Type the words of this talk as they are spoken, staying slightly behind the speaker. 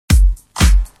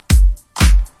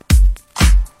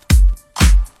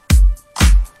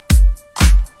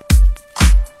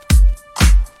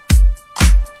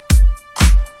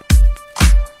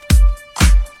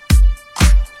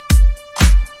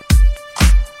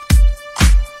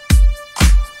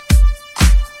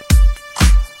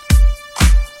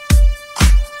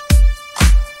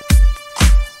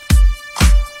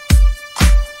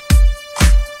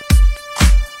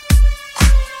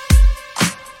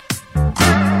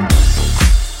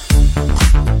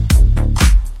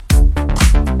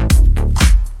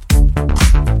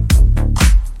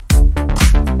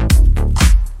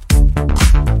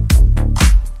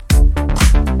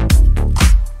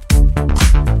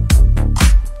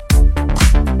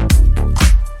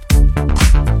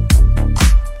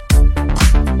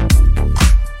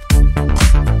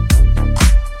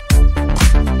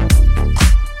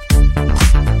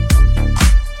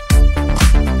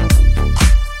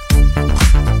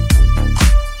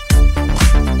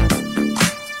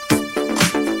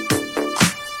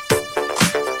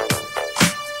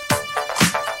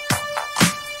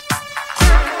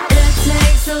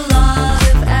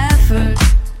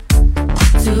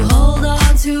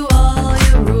to all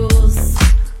your rules.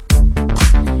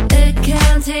 It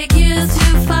can take years to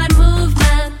find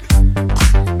movement.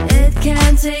 It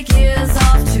can take years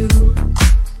off too.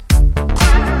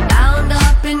 Bound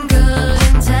up in good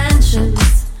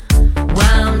intentions,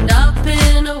 wound up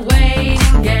in a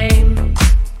waiting game.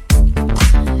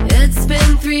 It's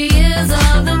been 3 years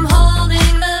of them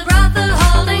holding their breath and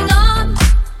holding on.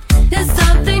 Is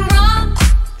something wrong?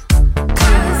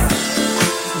 'Cause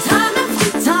time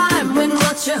after time, when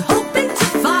what you're hoping to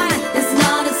find is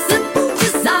not a simple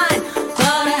design,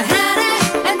 but a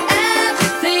headache, and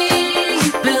everything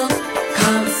you built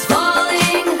comes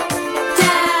falling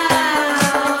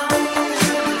down.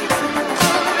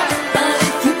 But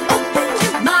if you open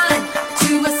your mind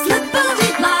to a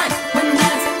slippery line, when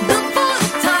that's built for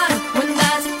the time, when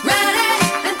that's ready,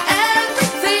 and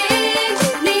everything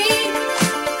you need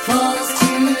falls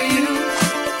to you.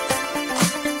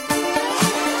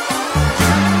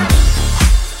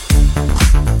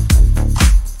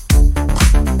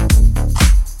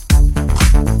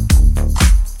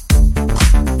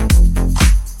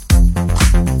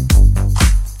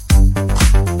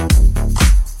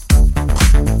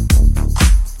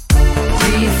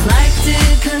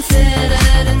 Reflected,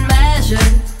 considered, and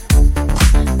measured.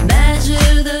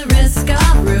 Measure the risk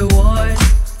of reward.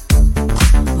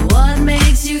 What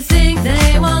makes you think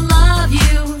they won't love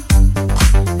you?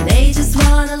 They just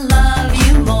wanna love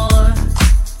you more.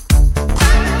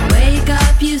 Wake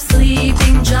up, you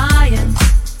sleeping giant.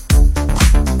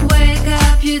 Wake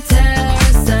up, you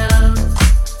terror cell.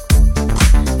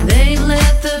 They've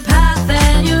lit the path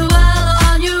and you're well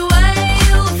on your way.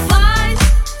 You'll find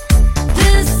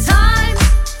this time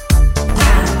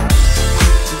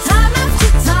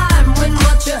after time, when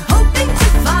what you're hoping to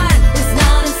find is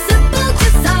not a simple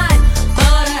design,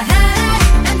 but a headache,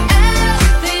 and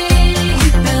everything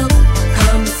you built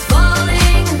comes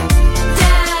falling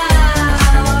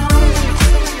down.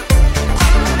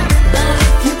 But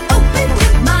if you open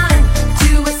your mind to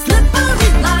a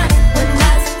slippery line, when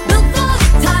that's built for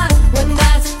the time, when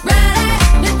that's ready,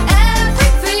 then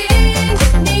everything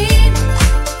you need falls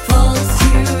to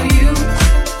you.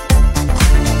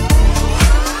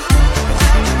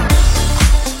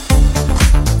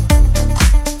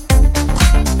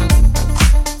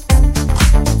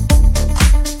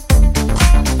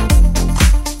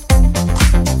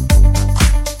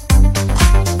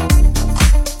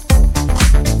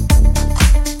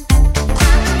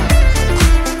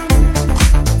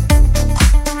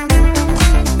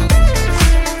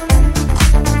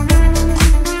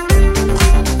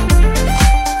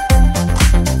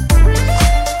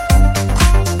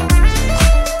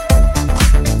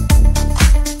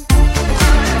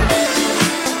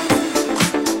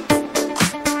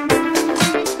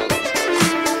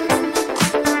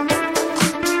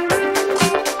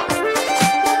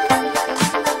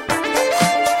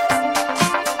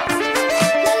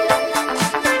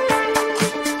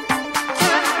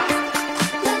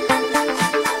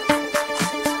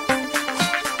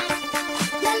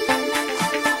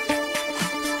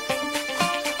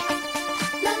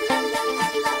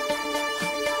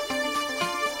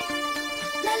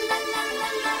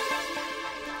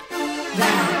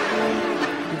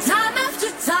 Time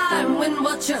after time, when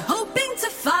what you're hoping to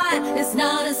find is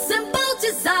not a simple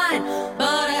design,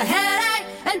 but a headache,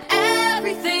 and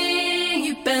everything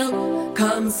you built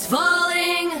comes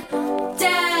falling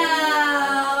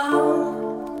down.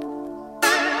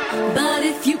 But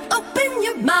if you open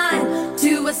your mind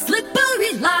to a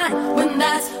slippery line, when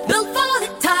that's built for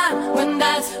the time, when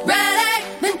that's ready,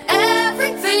 then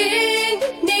everything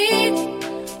you need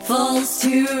falls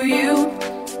to you.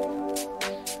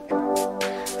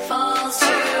 Falls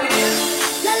to you.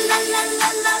 La la la la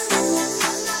la.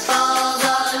 Falls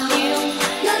on you.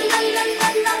 La la la la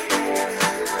la.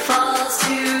 Falls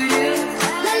to you.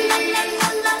 La la la la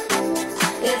la.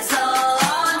 It's all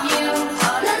on you.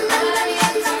 La la la la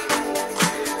la.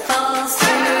 Falls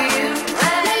to you.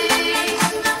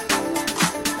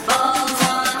 Falls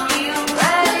on you.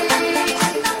 La la la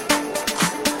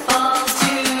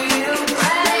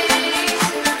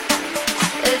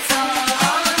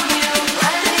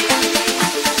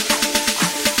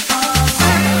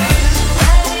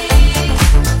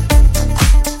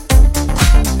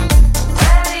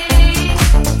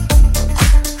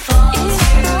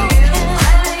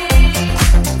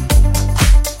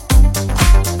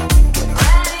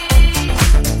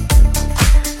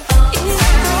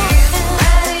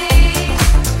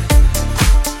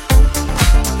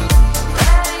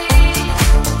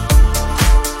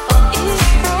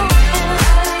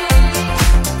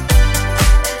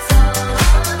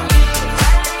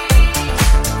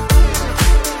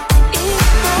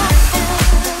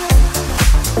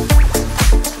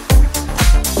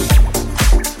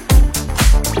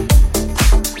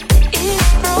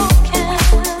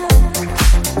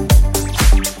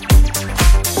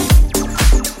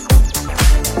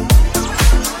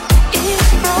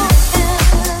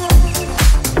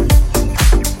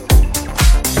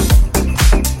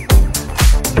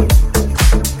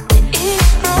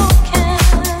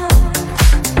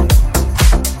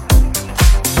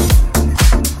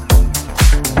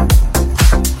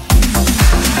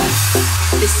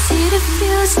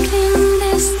asking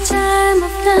this time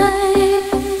of night.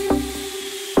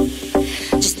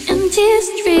 Just empty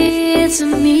streets of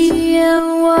me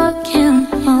and walking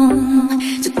home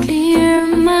to clear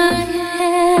my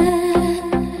head.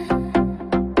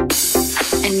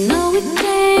 I know it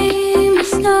came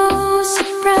as no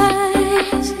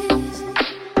surprise.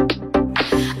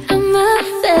 I'm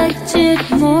affected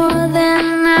more than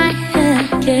I had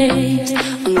guessed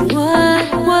on what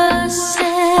was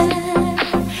said.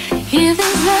 If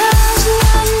it love's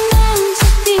not meant to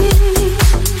be,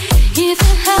 if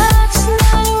the heart's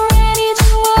not ready to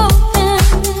open,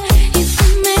 if we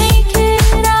make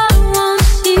it, I won't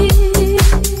see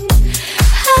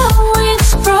how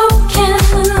it's broken.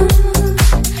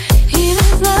 If the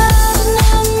love's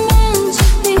not meant to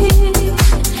be,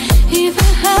 if the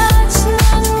heart's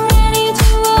not ready to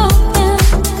open,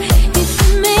 if we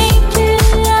make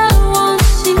it, I won't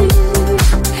see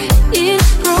it's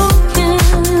broken.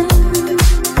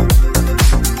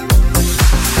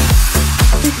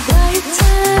 The quiet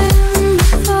time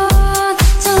before the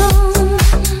dawn,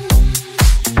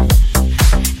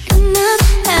 and I'm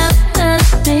half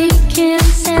making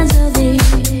sense of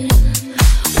it.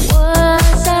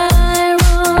 Was I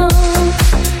wrong?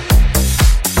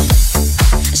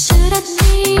 Should I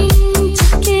think to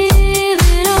give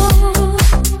it all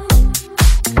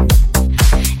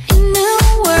in a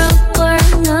world where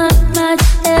not much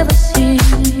ever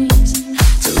seems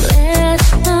to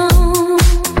last long?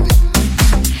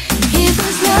 If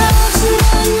this love's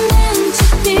not meant to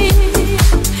be,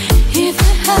 if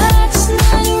the heart's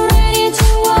not ready to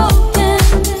open,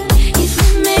 if we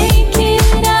make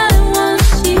it, I won't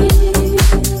see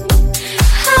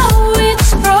how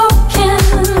it's broken.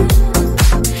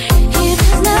 If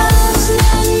this love's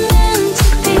not meant to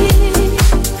be,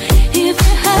 if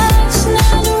the heart's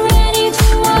not ready to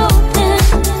open,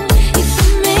 if we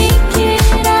make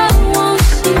it, I won't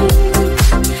see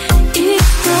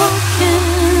it's broken.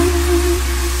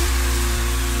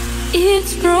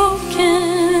 It's broken.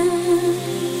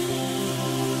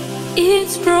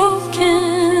 It's broken.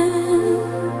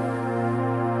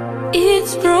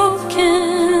 It's broken.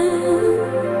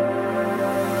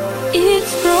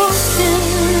 It's broken.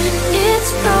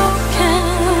 It's broken.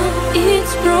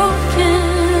 It's broken.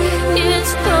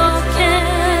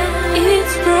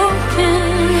 It's broken.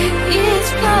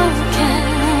 It's broken.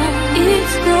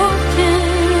 It's broken. It's broken.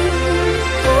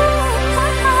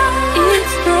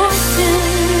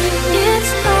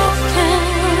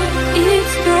 It's broken.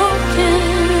 It's broken.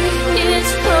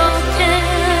 It's broken.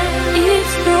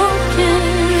 It's broken.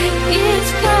 It's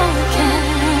broken.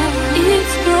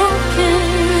 It's broken.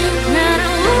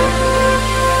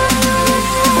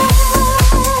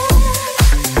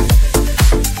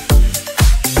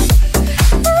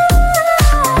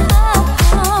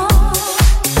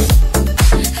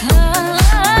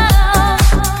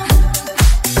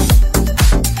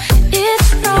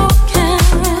 It's broken.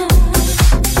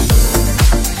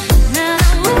 Now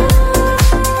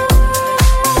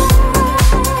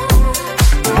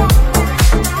it's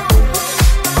broken.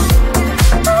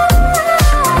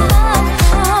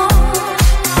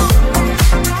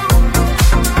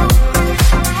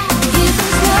 If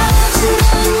this love's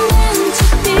not meant to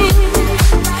be,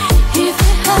 if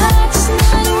the heart's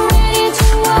not ready to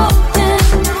open,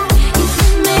 if we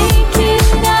make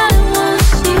it, I won't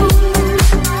see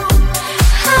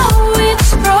how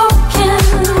it's broken.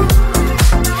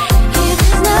 If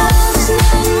this love's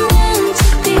not meant to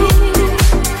be,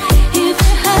 if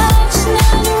the heart's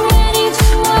not ready to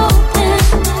open,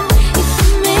 if we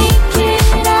make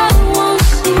it, I won't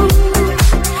see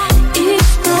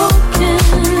it's broken.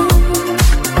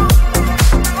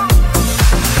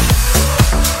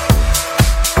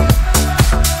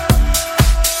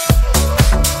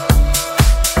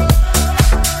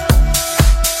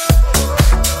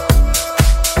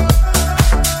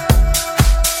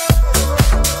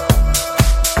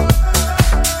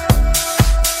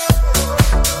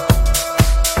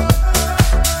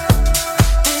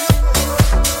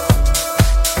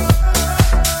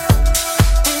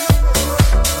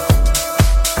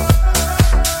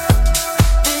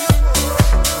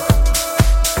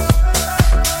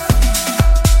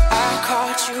 I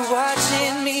caught you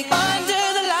watching me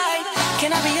under the light.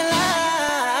 Can I be a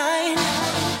line?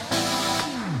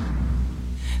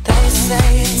 They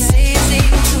say it's easy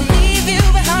to leave you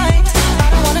behind. I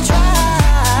don't wanna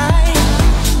try.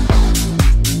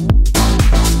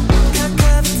 Got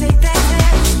courage, take that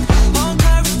test. More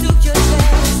courage to your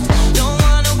chest. Don't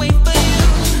wanna wait for you.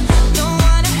 Don't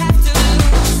wanna have to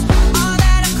lose all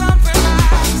that I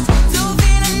compromised to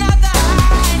feel another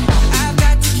high. I've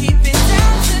got to keep it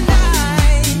down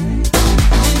tonight.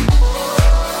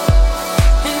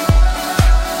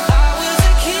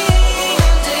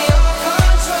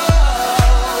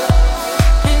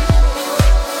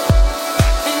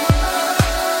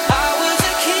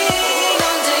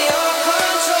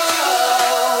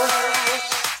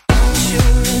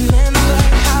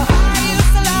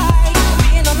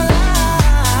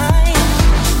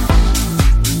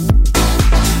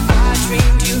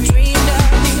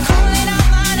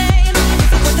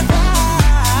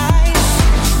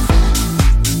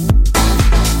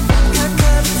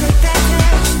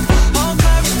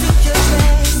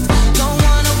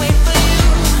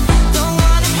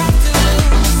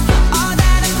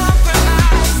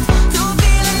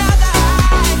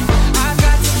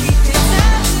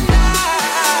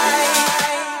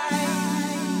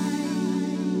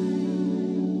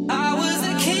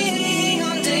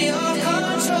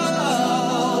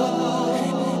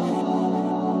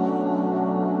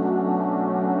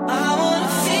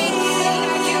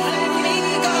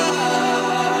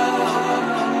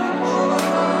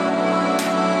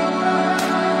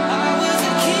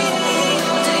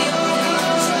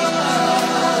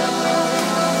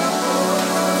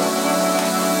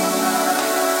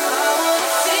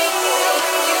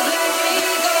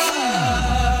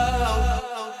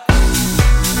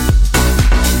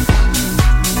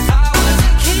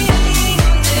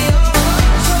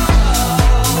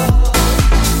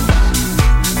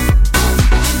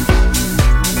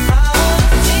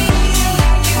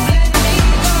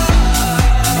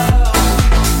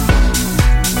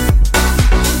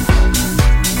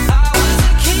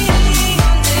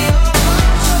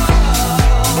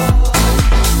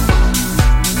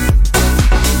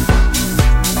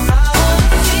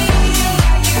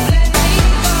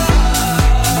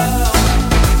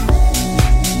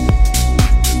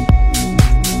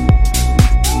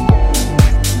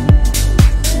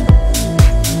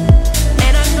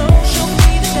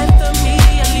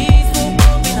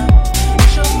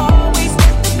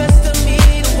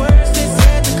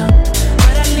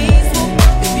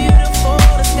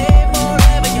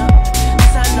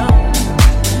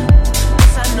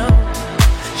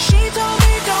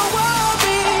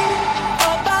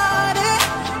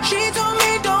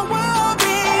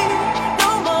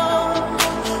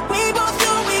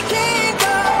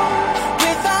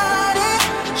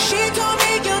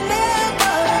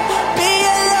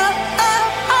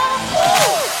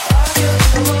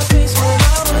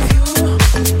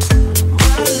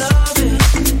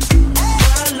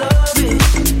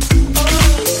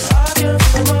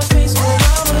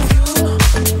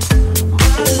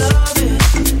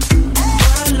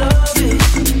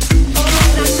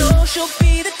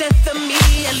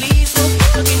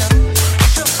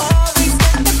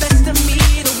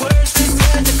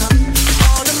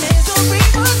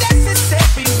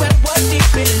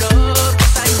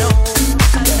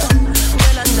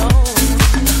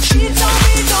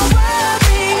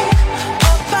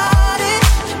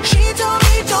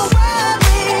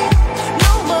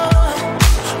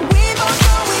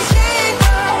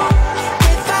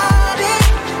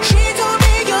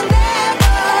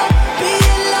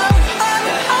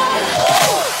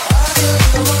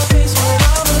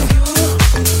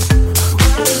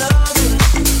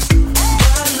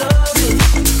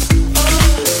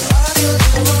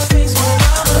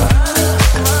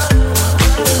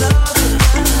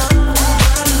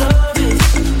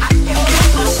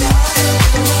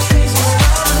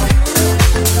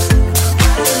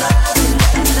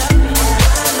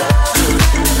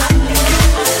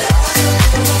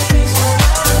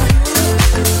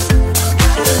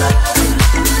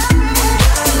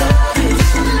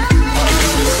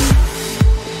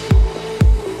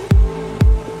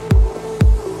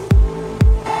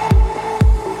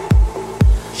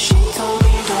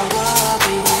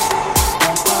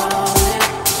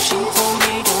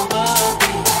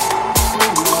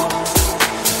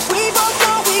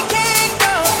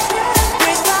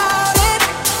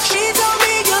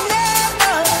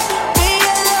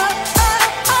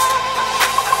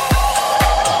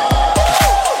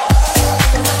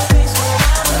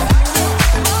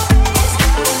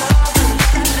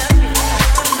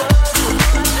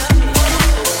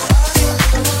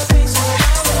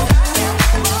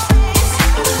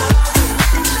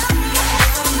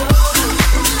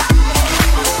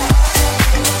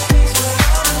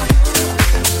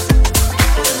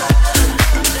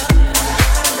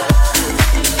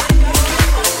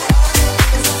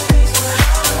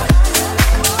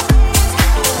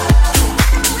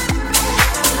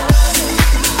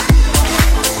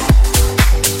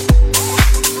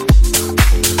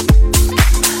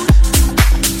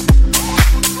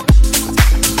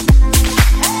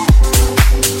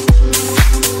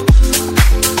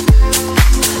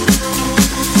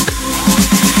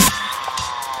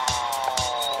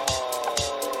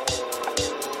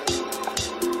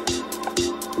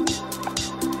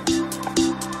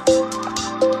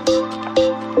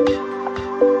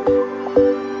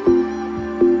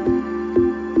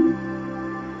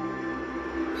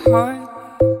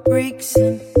 heartbreaks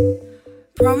and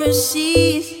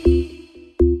promises.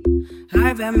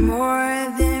 I've had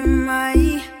more than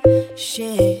my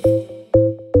share.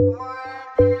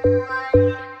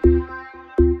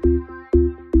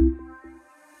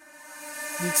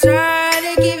 I'm tired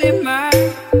of giving my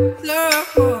love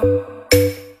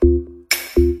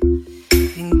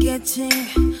and getting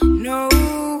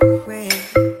nowhere.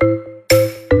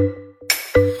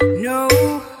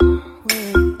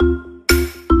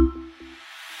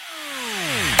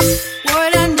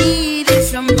 What I need is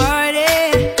somebody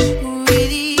who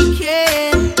really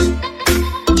cares.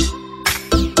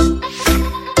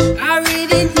 I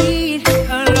really need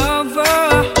a lover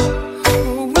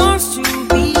who wants to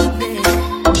be there.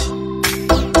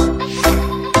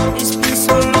 It's been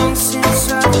so long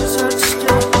since I touched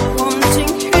a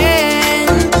wanting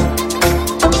hand.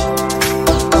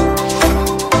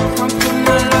 Come put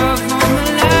my love on the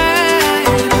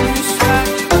line. Try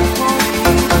to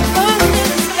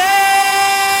understand.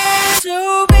 So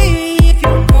baby, if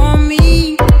you want me,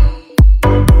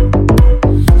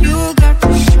 you got to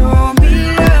show me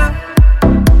love.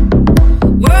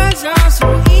 Words are so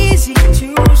easy to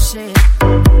say,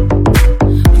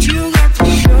 but you got to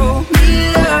show me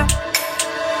love.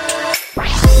 But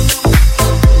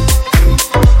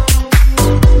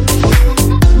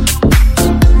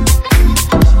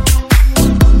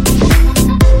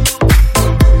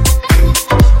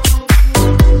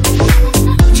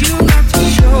you got to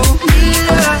show me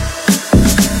love.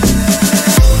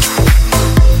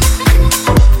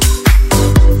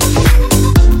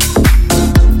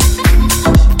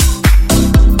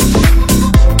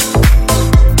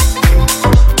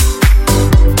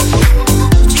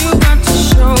 But you got to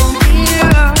show me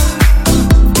love.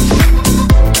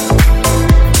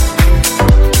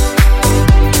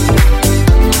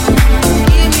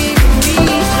 Give me the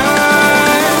reason.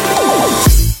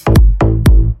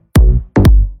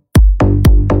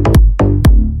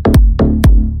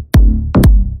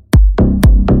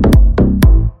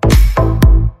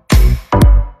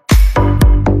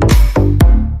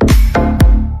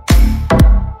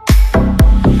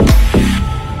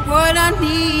 What I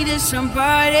need is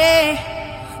somebody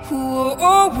who will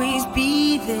always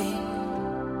be there.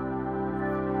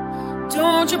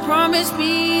 Don't you promise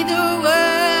me the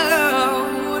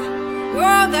world,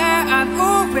 world that I've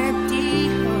already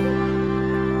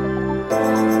heard.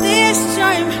 This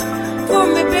time for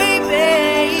me,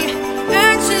 baby.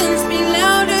 Actions speak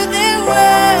louder than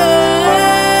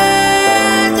words.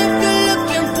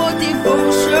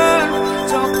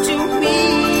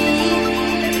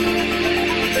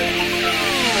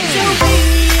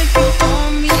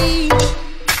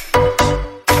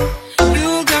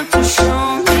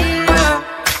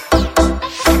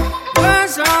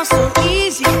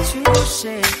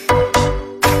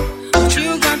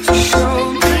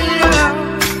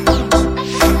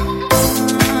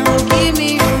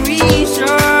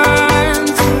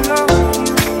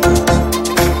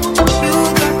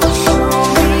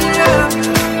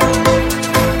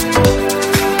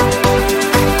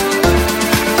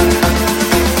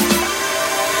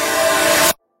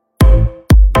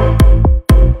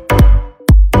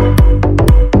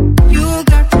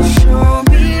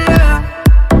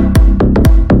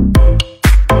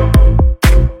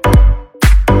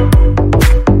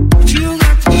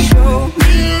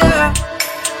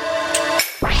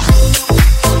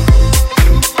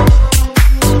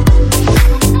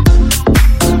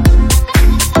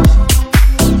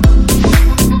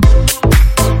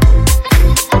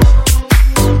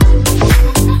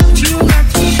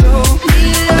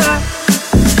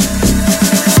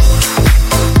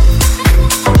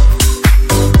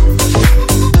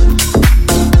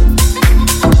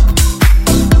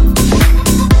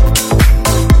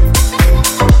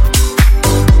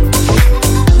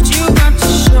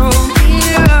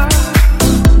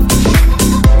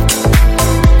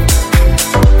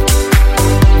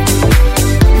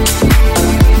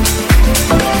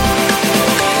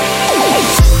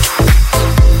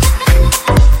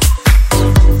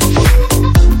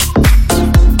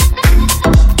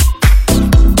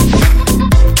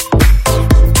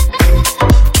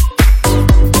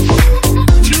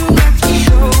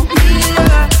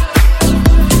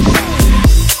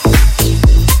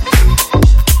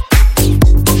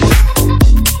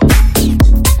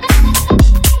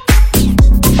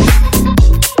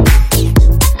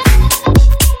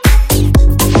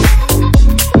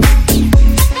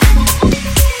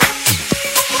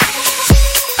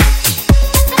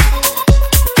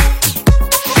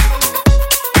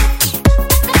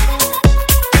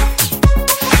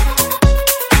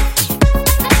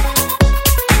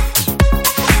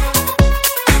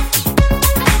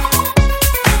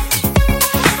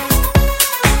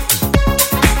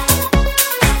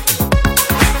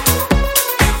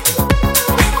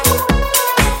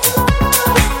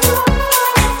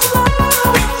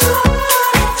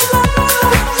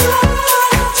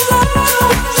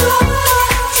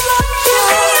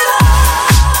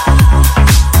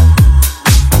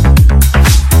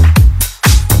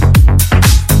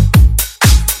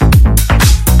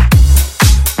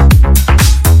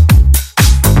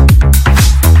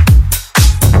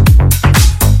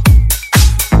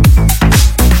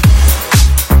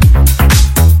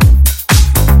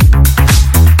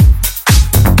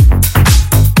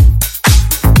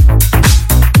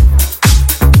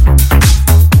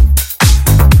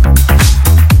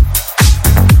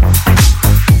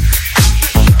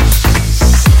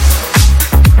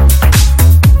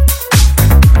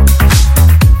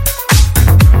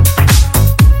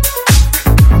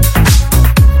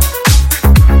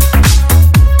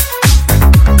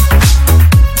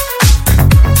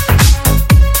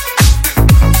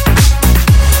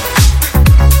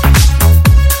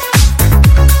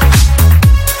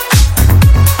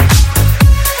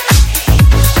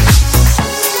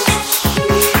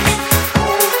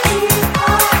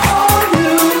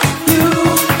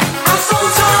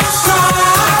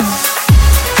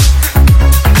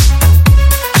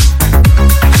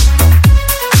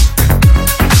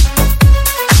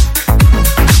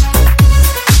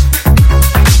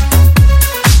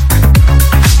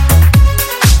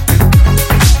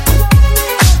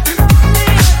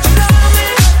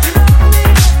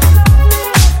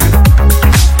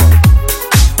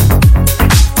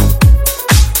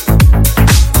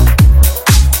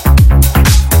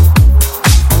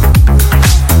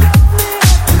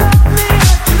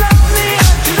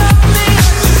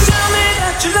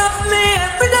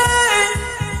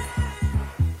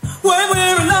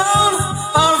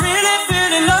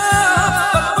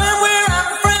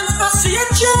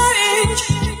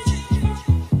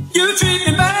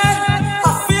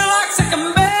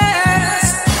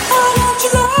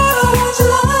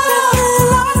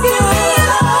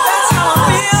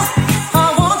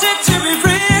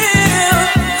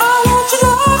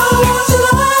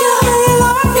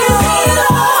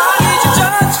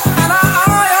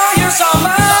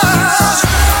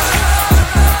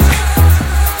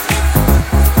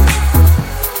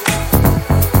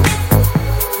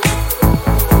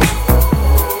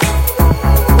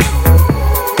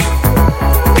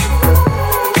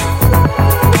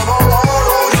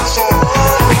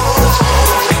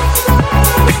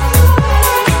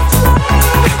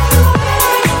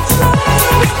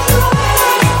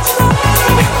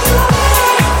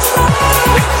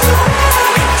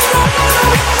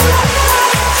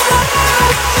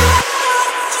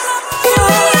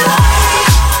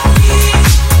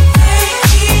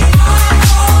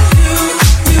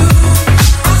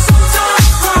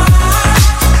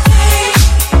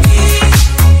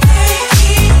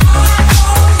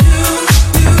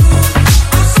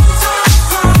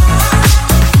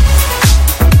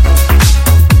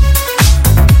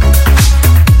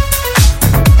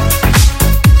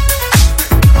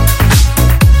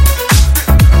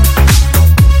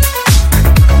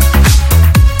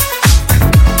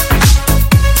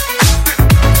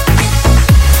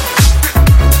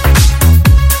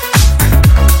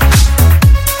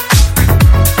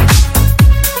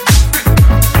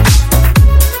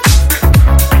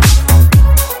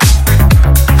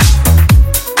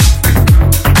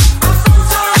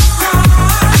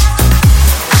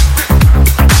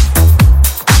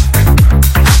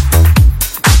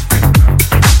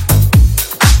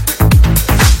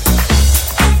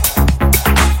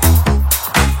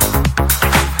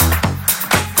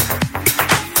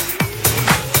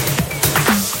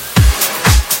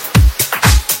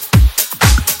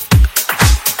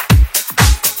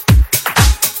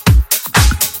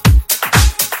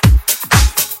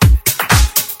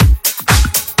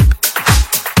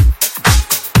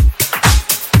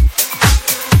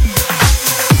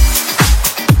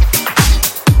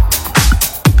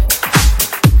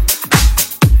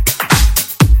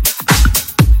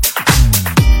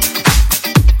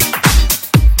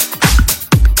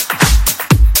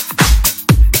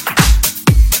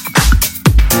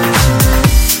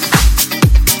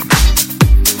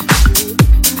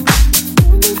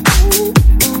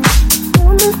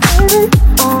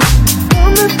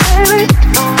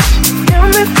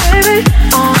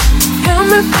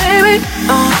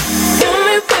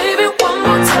 baby, one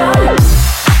more time.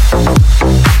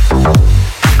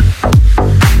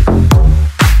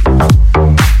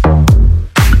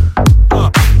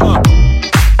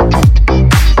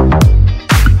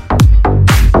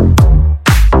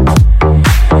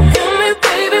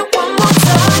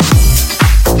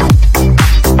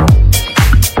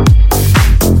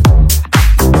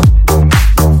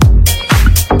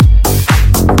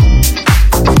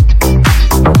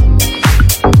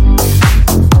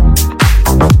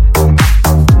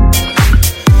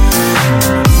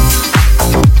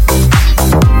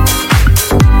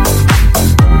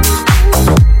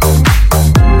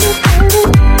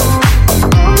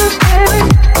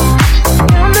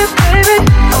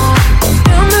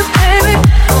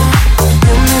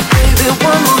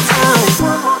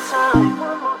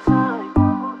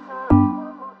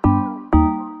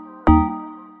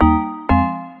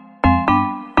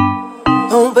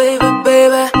 Oh baby,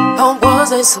 baby, how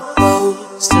was I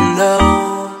supposed to know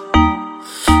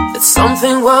that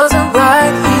something wasn't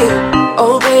right here?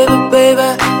 Oh baby, baby,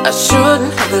 I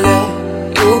shouldn't have let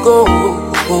you go.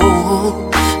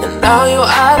 And now you're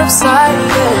out of sight,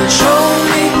 yeah. Show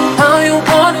me how you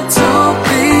want it to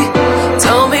be.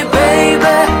 Tell me,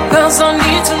 baby, 'cause I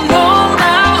need to know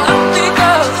now.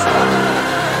 Because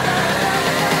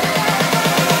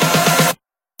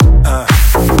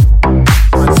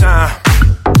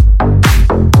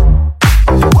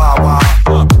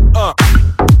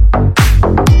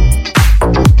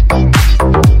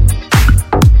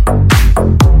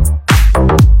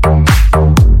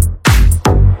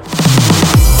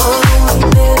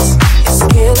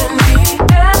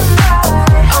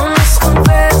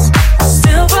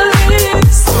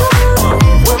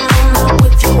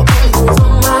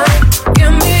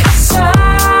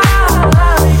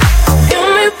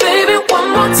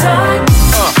one time.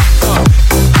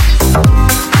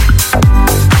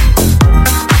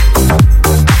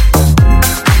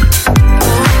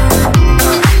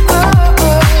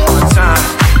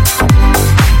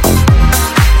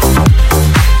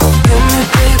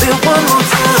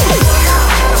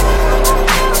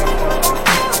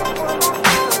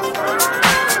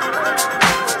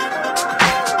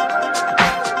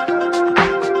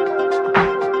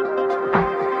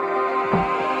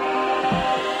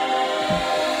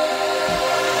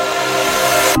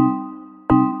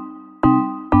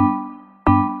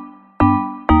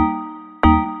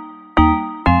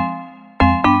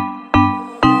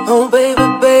 oh baby,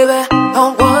 baby,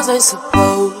 how was I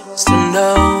supposed to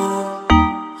know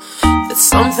that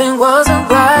something wasn't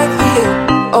right here?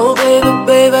 Oh baby,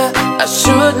 baby, I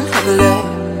shouldn't have let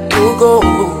you go.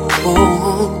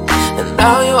 And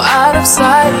now you're out of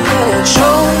sight, yeah.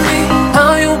 Show me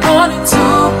how you want it to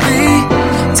be.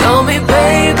 Tell me,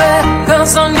 baby,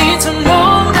 'cause I need to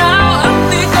know now.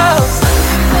 Because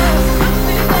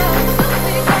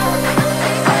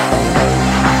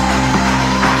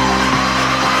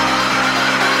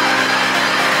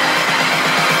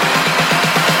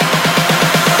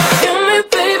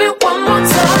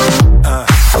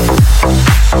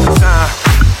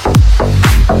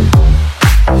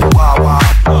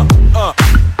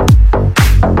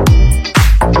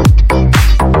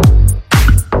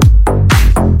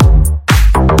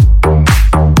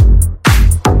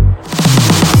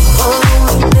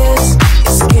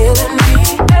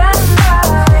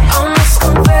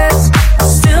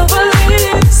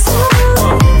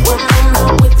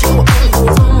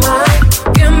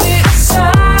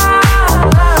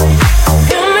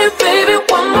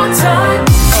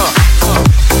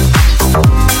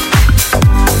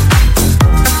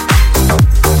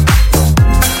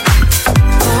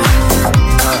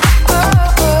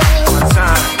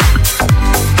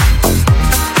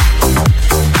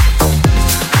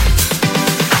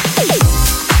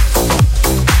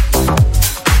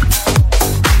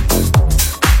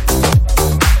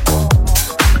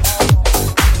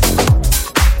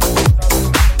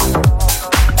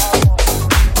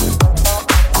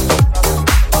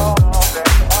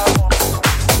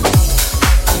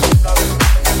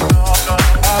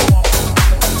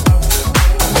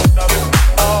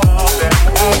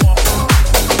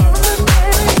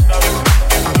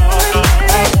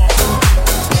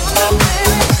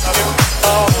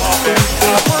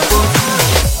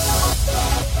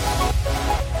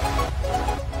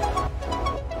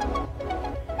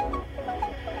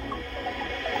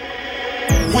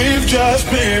We've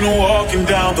just been walking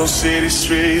down those city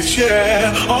streets,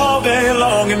 yeah, all day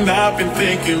long, and I've been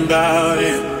thinking about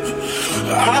it.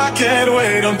 I can't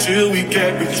wait until we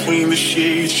get between the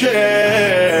sheets,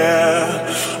 yeah.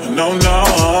 No, no,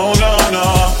 no, no.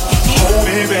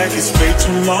 Holding back is way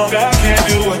too long. I can't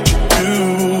do what you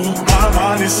do.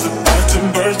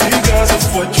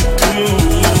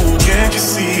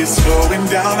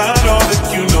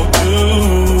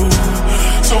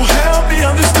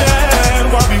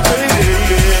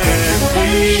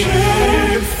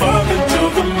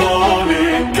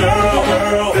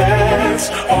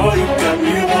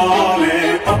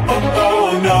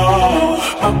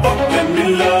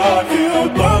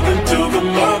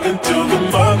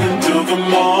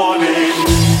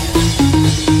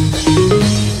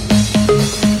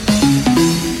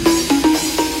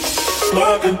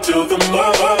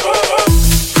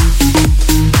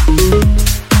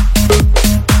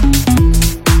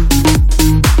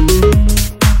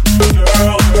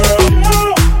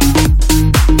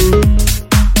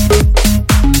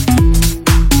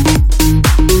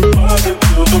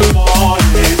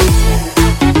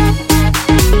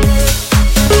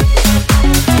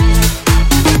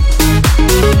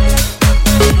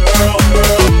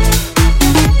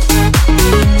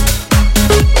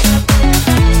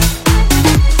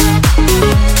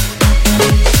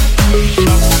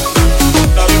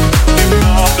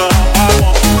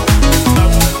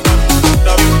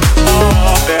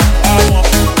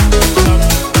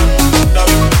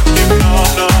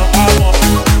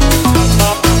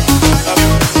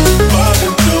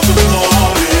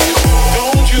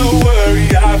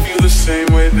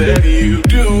 that you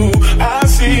do. I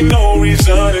see no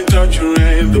reason to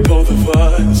torturing the both of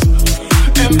us.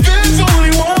 And there's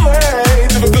only one way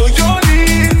to fulfill your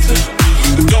needs.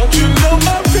 Don't you know,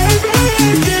 my baby?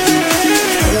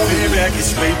 Yeah. Holding back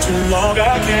is way too long.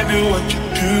 I can't do what you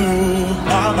do.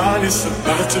 My mind is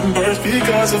about to burst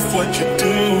because of what you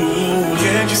do.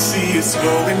 Can't you see it's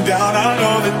going down? I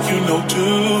know that you know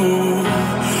too.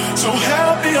 So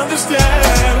help me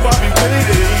understand why we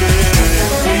waited.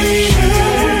 We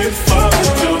should fuck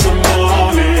until the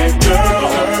morning,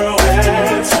 girl.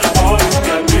 That's all you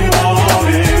got me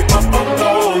wanting.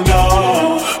 Oh no,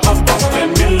 let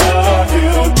me love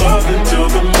you. Fuck until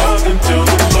the morning, until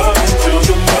the morning, until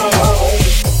the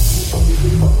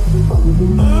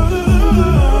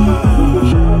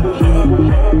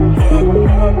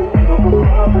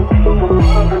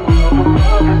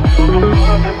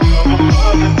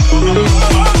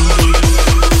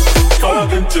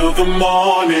fuck until the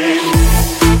morning.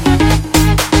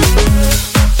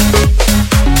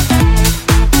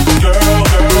 Girl,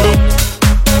 girl,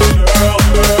 girl,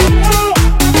 girl.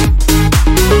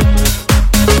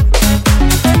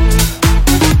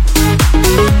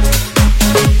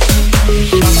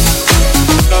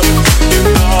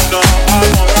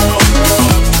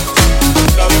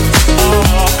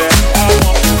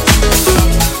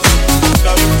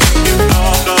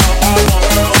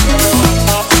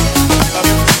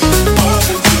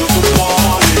 Until the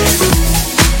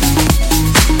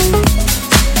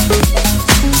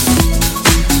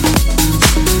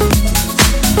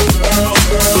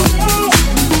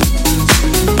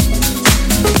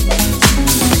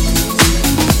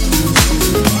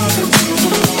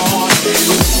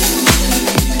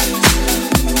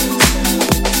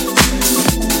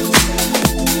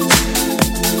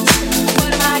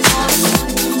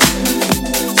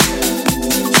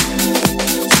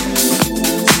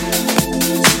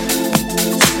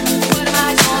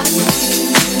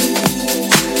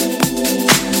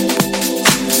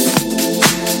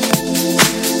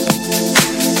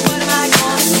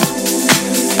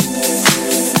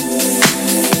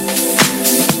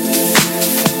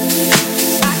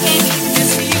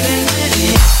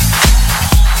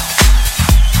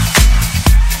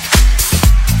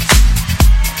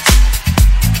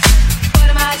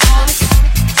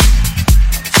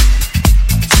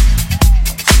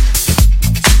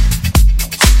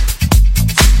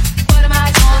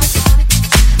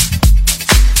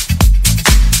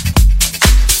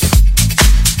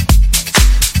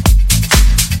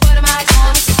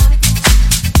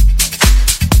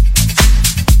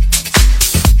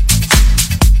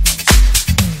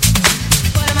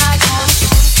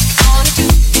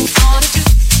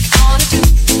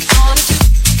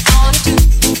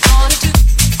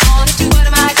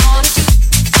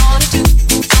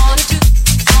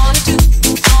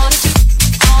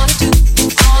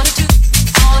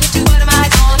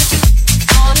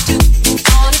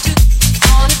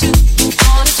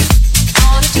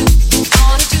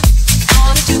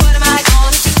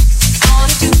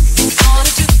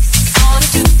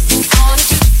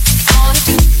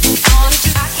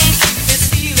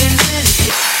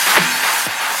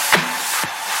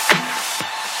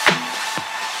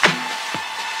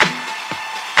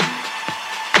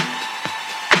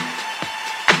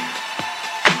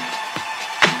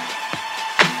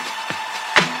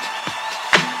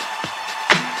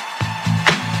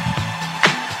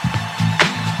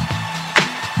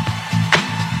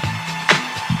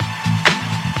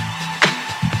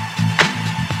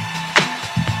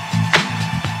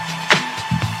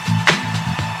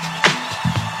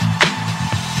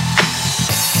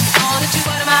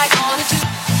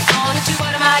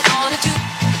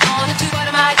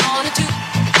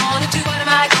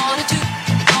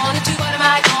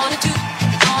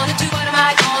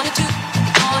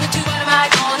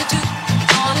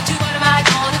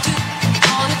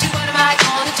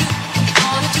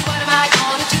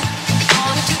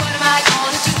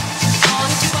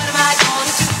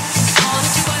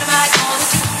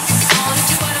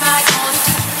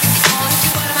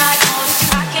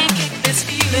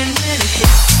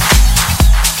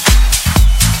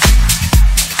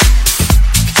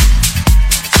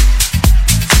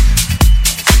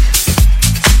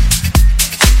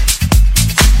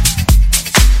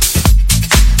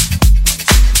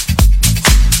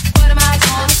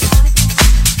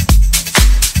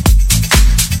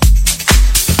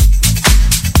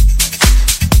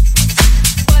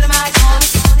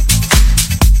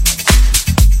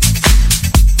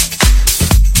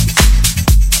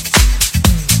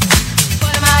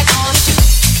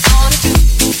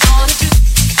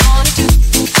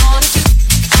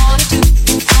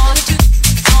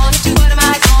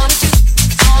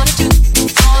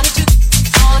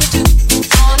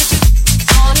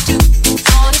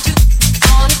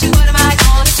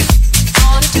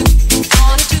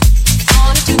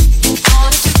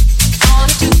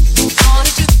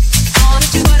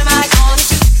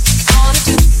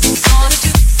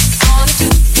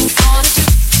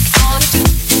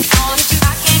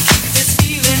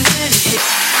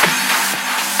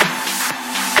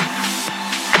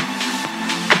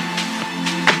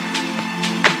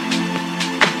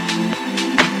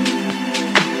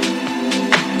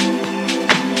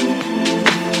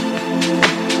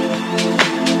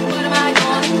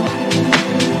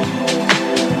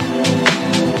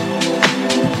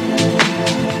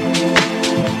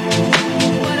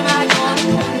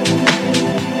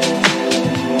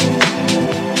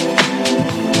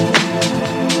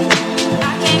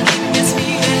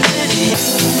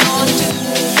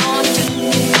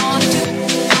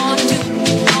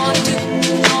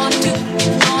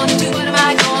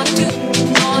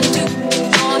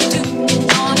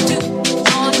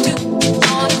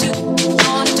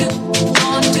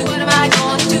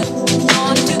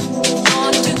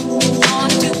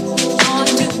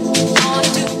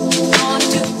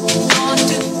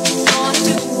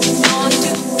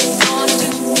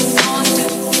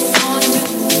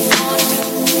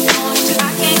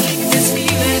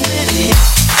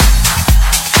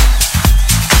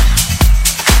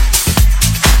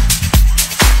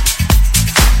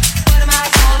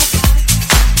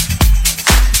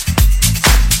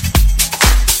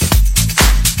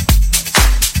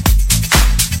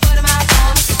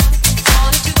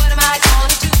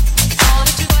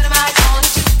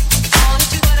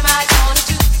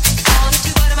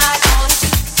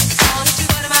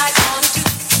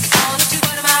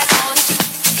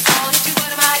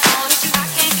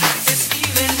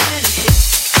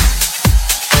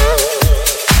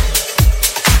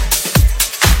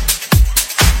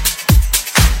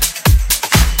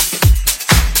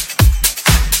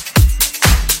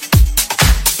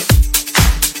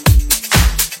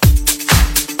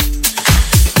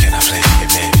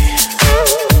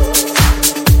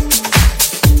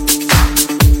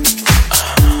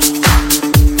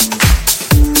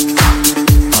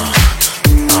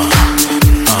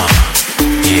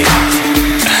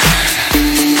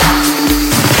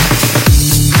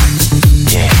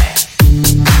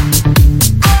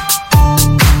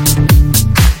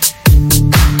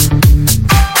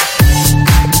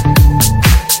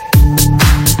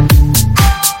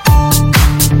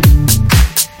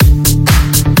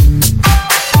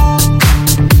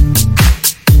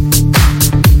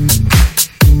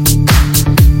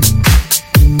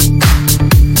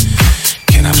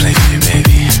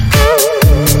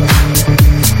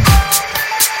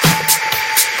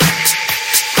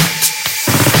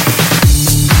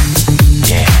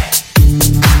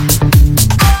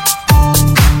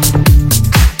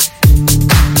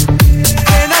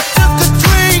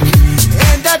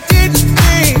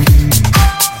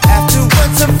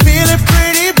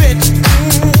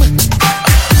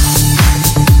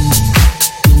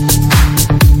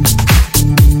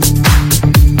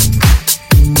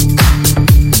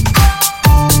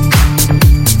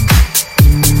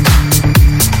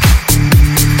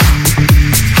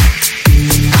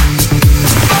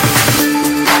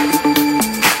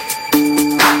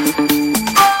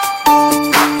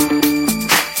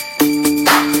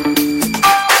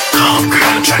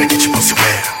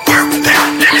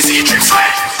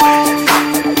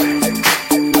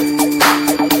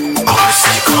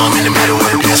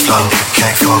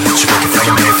but you make it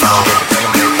feel me fall.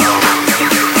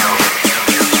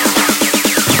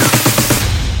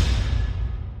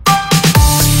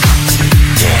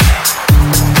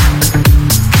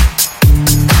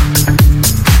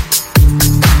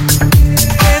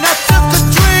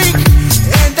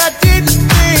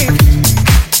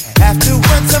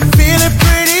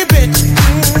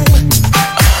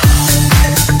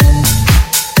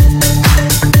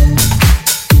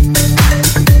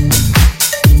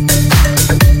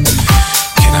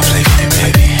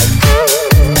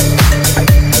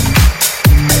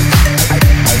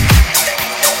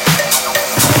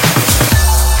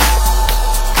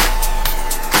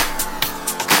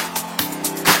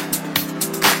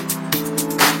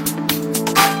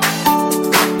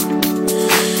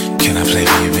 Can I play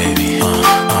for you?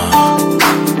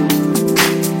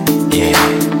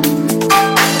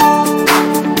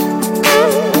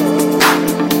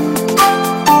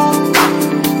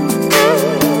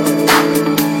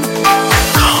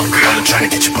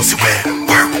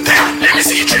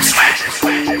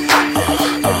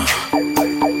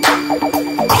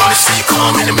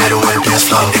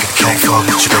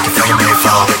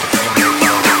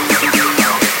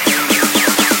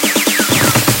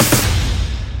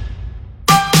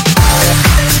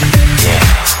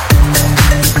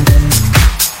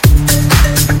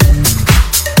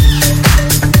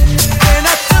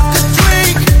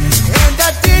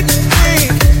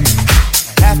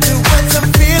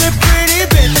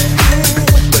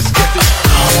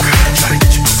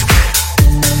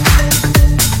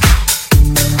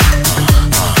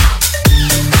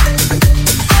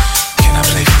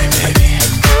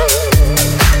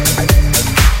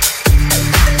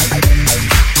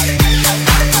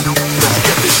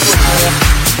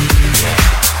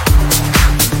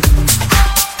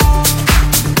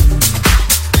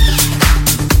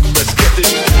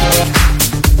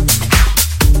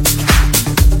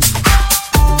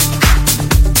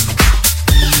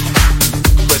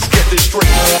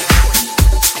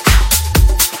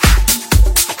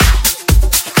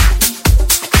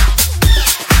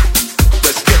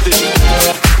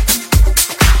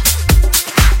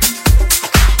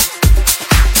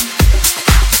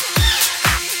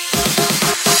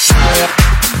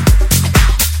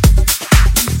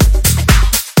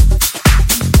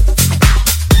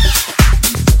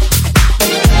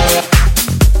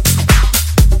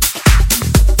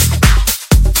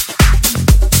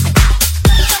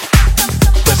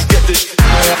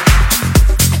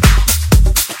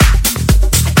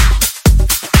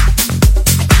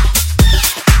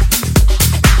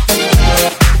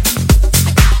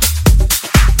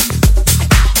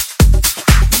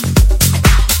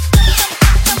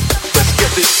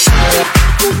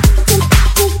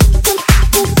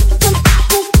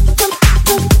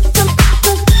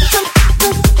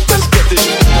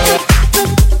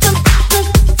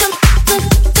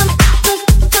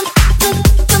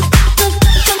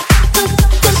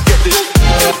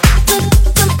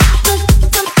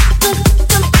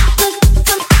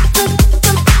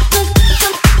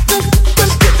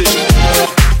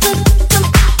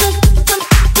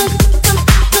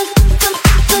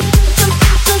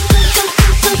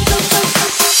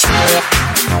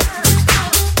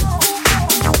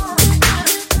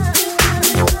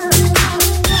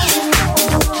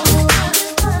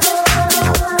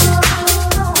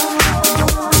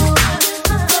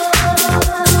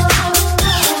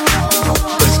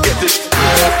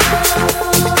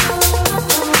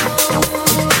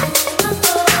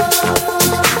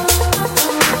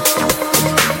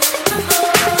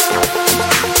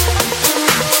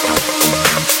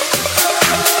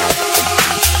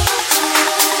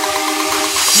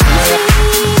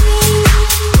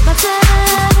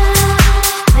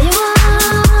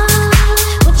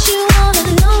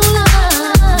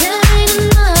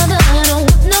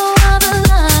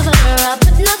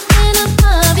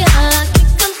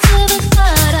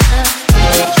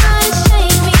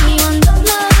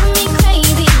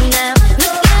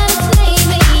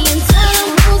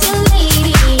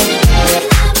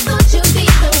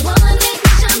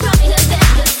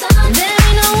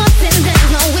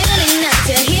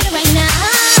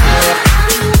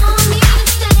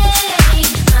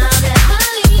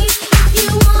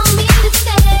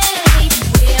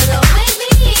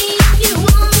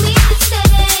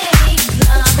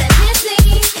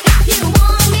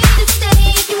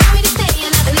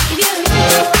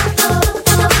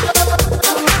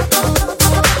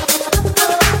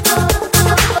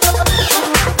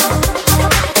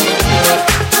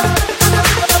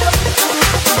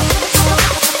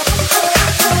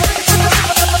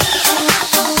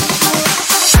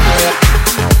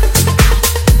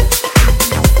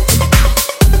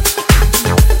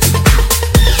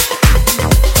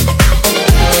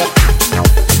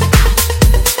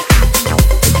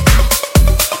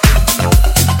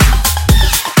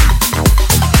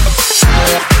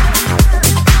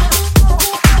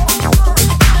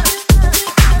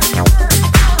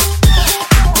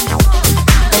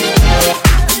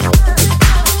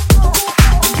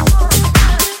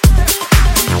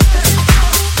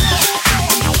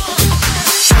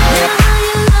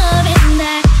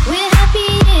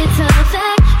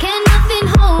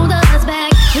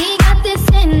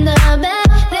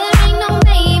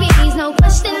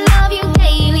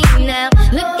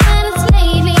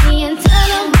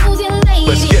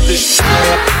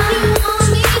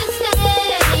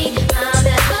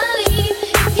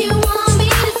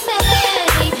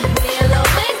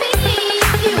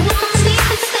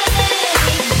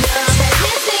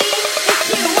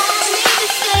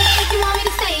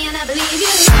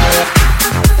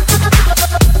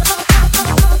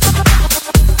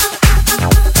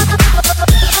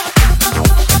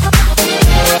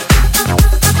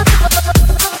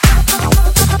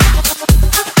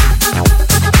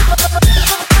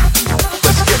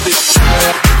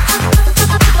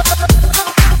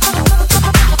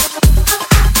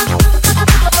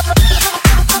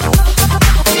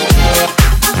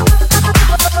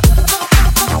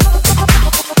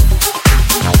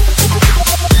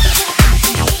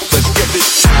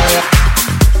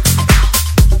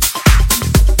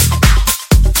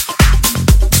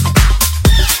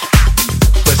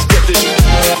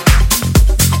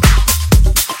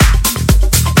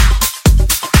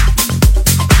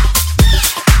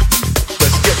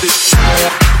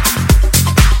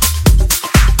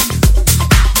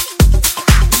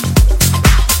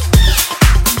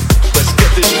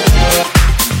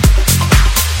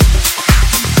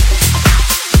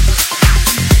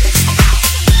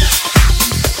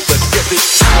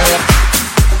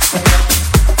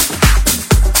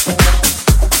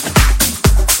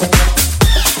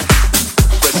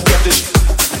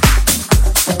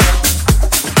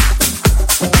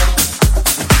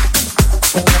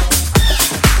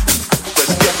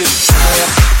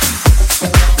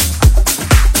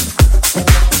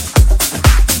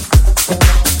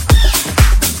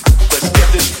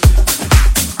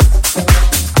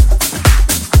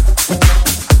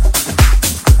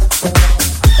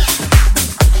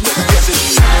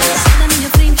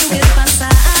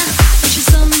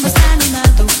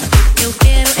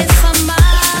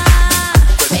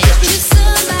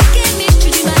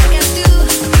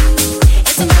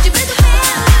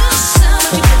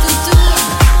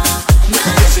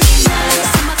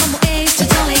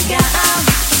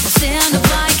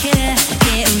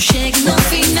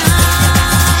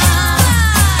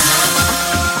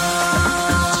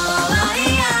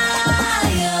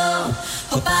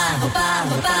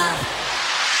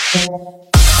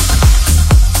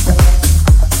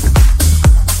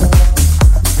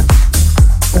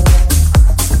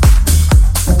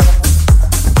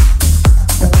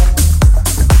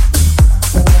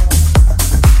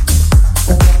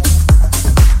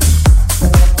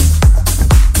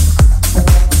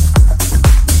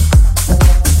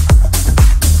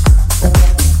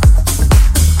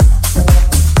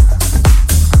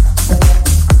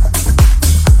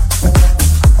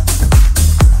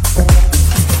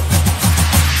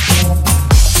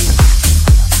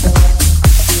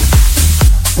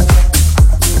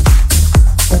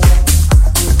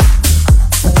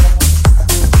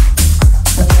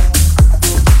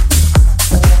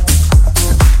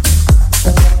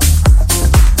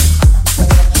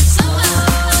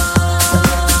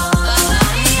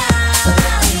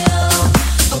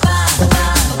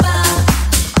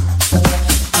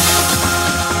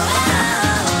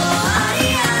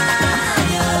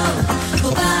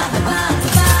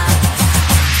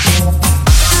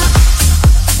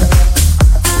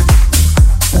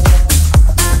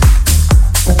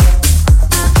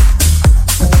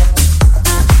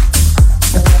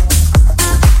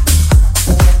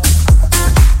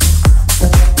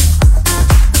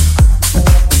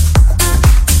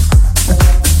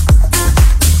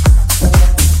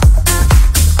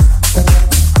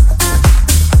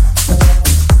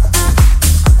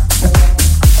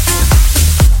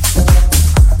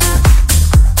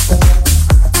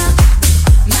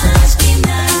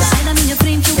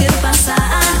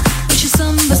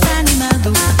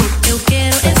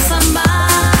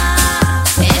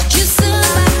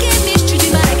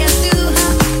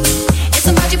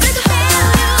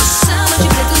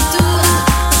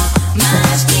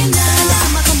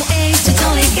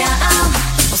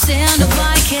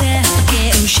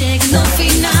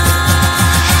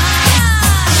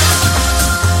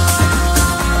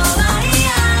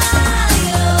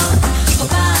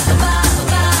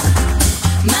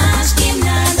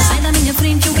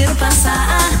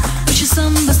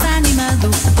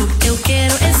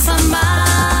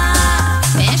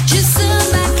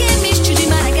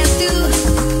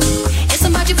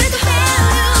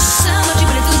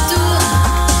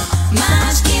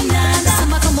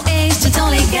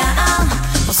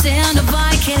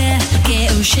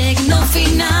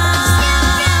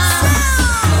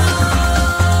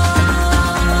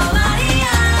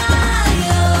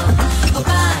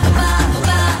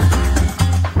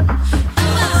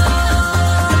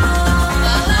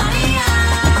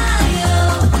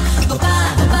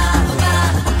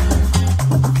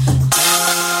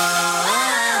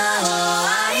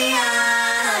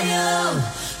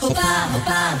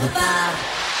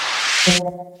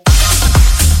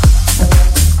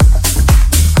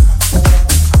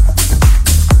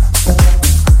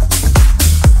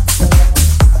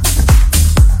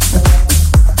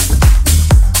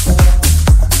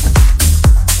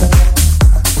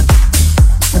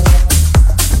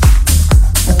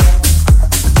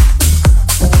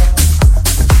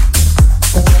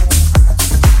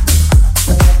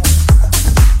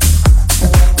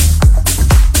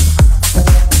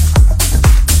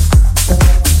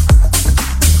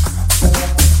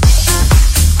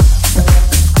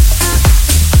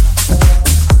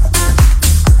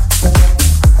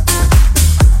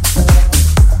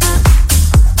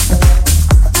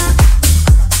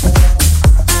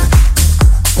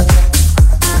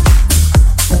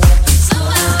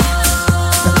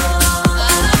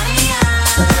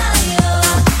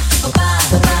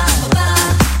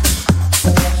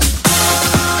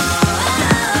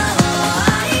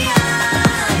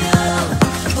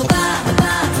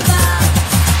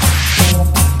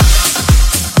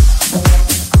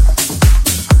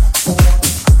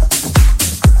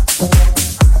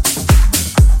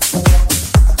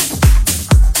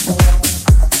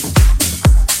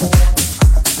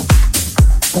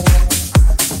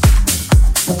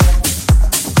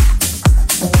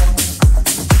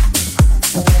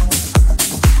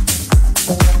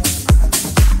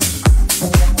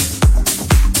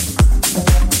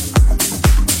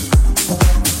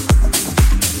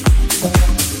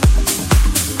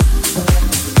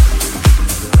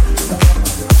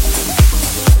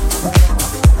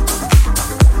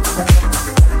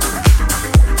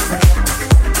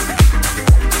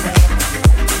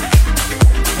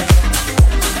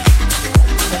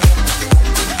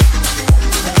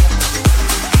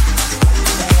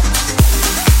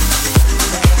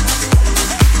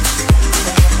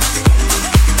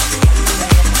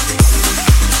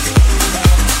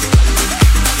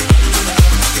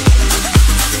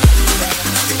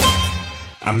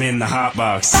 I'm in the hot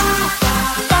box.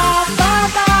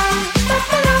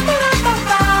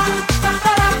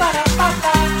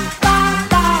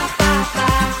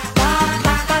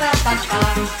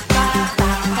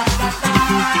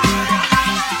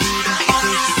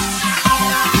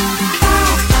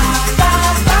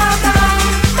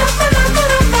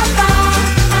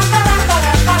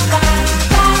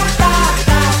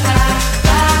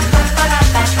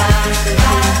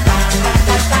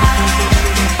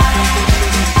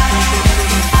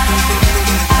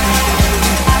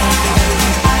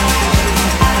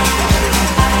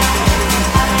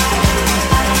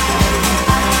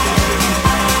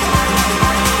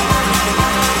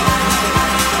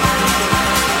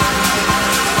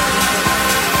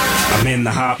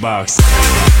 box.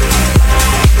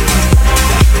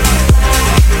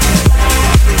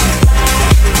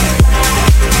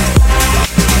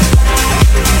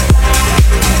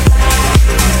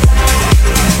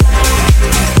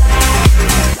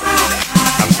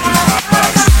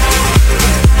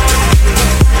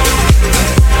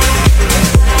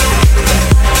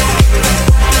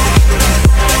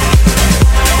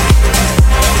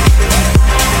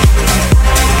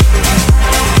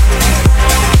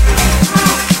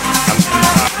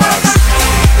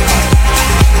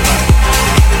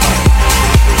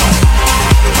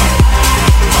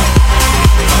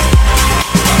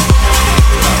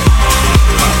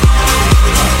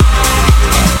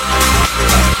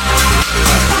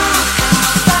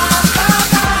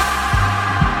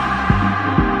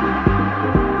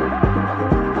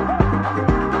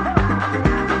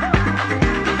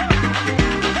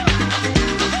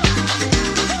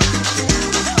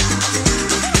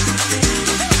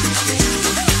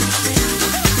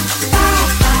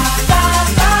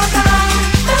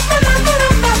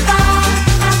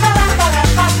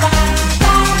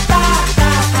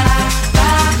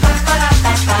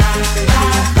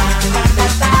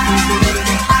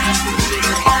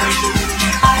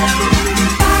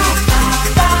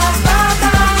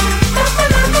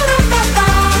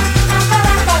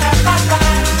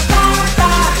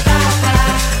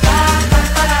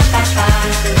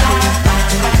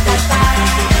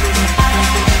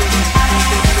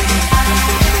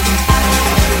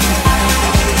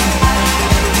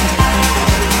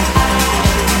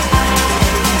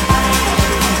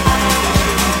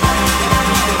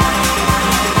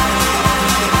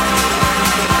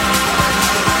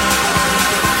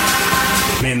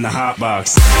 In the hot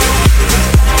box.